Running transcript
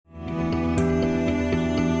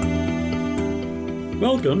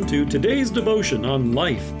Welcome to today's devotion on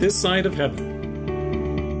life this side of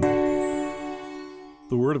heaven.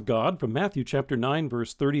 The Word of God from Matthew chapter 9,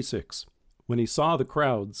 verse 36. When he saw the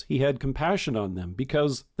crowds, he had compassion on them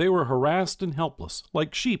because they were harassed and helpless,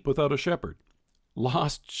 like sheep without a shepherd.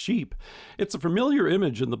 Lost sheep. It's a familiar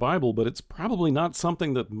image in the Bible, but it's probably not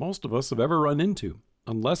something that most of us have ever run into.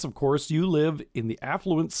 Unless, of course, you live in the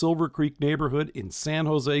affluent Silver Creek neighborhood in San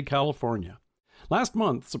Jose, California. Last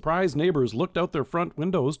month, surprised neighbors looked out their front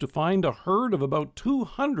windows to find a herd of about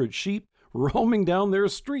 200 sheep roaming down their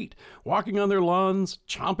street, walking on their lawns,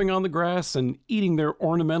 chomping on the grass, and eating their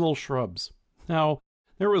ornamental shrubs. Now,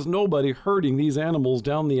 there was nobody herding these animals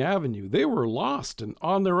down the avenue. They were lost and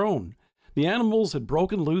on their own. The animals had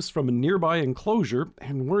broken loose from a nearby enclosure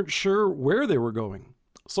and weren't sure where they were going.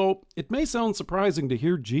 So, it may sound surprising to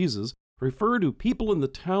hear Jesus refer to people in the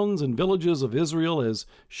towns and villages of Israel as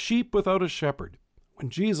sheep without a shepherd. When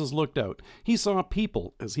Jesus looked out, he saw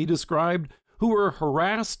people, as he described, who were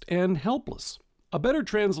harassed and helpless. A better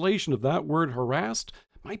translation of that word harassed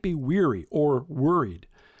might be weary or worried.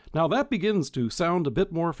 Now that begins to sound a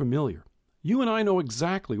bit more familiar. You and I know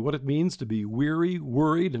exactly what it means to be weary,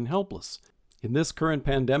 worried, and helpless. In this current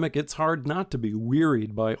pandemic, it's hard not to be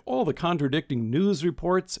wearied by all the contradicting news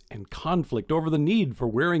reports and conflict over the need for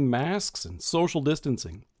wearing masks and social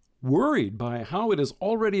distancing. Worried by how it has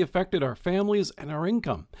already affected our families and our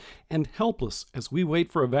income, and helpless as we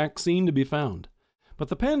wait for a vaccine to be found. But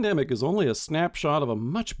the pandemic is only a snapshot of a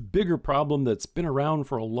much bigger problem that's been around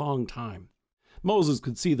for a long time. Moses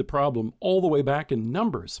could see the problem all the way back in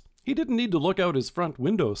Numbers. He didn't need to look out his front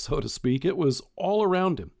window, so to speak. It was all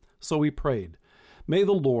around him. So he prayed, "May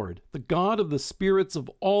the Lord, the God of the spirits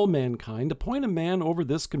of all mankind, appoint a man over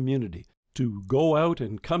this community to go out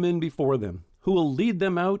and come in before them, who will lead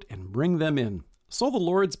them out and bring them in. So the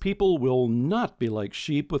Lord's people will not be like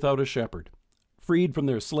sheep without a shepherd." Freed from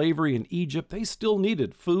their slavery in Egypt, they still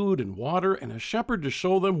needed food and water and a shepherd to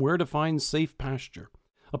show them where to find safe pasture.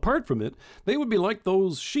 Apart from it, they would be like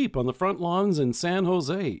those sheep on the front lawns in San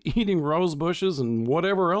Jose, eating rose bushes and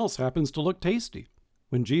whatever else happens to look tasty.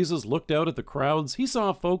 When Jesus looked out at the crowds, he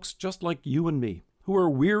saw folks just like you and me, who are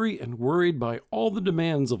weary and worried by all the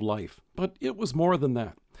demands of life. But it was more than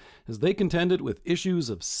that. As they contended with issues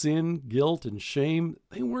of sin, guilt, and shame,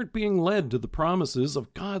 they weren't being led to the promises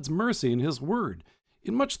of God's mercy and His Word,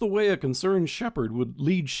 in much the way a concerned shepherd would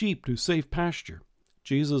lead sheep to safe pasture.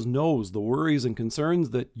 Jesus knows the worries and concerns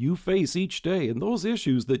that you face each day and those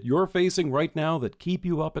issues that you're facing right now that keep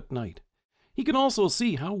you up at night. He can also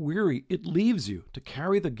see how weary it leaves you to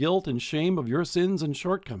carry the guilt and shame of your sins and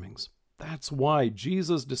shortcomings. That's why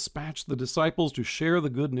Jesus dispatched the disciples to share the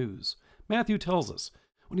good news. Matthew tells us,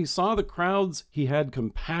 when he saw the crowds, he had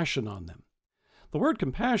compassion on them. The word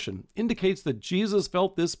compassion indicates that Jesus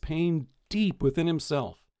felt this pain deep within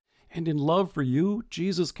himself. And in love for you,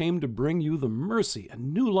 Jesus came to bring you the mercy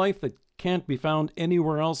and new life that can't be found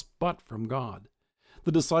anywhere else but from God.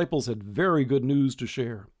 The disciples had very good news to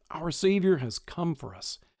share. Our Savior has come for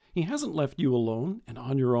us. He hasn't left you alone and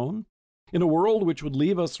on your own. In a world which would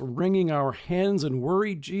leave us wringing our hands in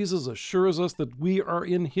worry, Jesus assures us that we are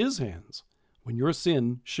in His hands. When your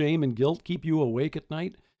sin, shame, and guilt keep you awake at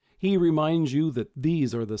night, He reminds you that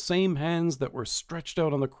these are the same hands that were stretched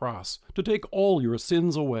out on the cross to take all your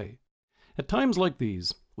sins away. At times like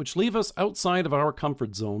these, which leave us outside of our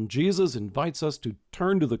comfort zone, Jesus invites us to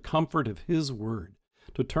turn to the comfort of His Word,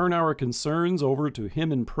 to turn our concerns over to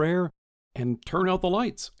Him in prayer, and turn out the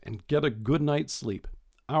lights and get a good night's sleep.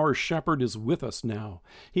 Our shepherd is with us now.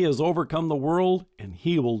 He has overcome the world, and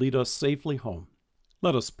He will lead us safely home.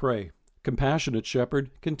 Let us pray. Compassionate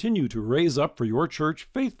Shepherd, continue to raise up for your church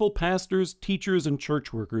faithful pastors, teachers, and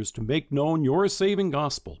church workers to make known your saving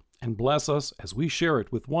gospel, and bless us as we share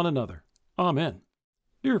it with one another. Amen.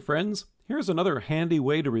 Dear friends, here's another handy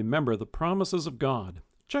way to remember the promises of God.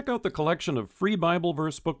 Check out the collection of free Bible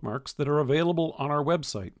verse bookmarks that are available on our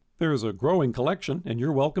website. There's a growing collection, and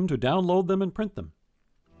you're welcome to download them and print them.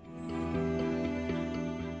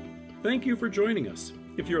 Thank you for joining us.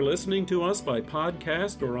 If you're listening to us by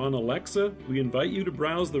podcast or on Alexa, we invite you to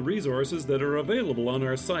browse the resources that are available on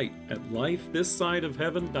our site at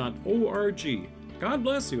lifethissideofheaven.org. God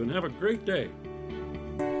bless you and have a great day.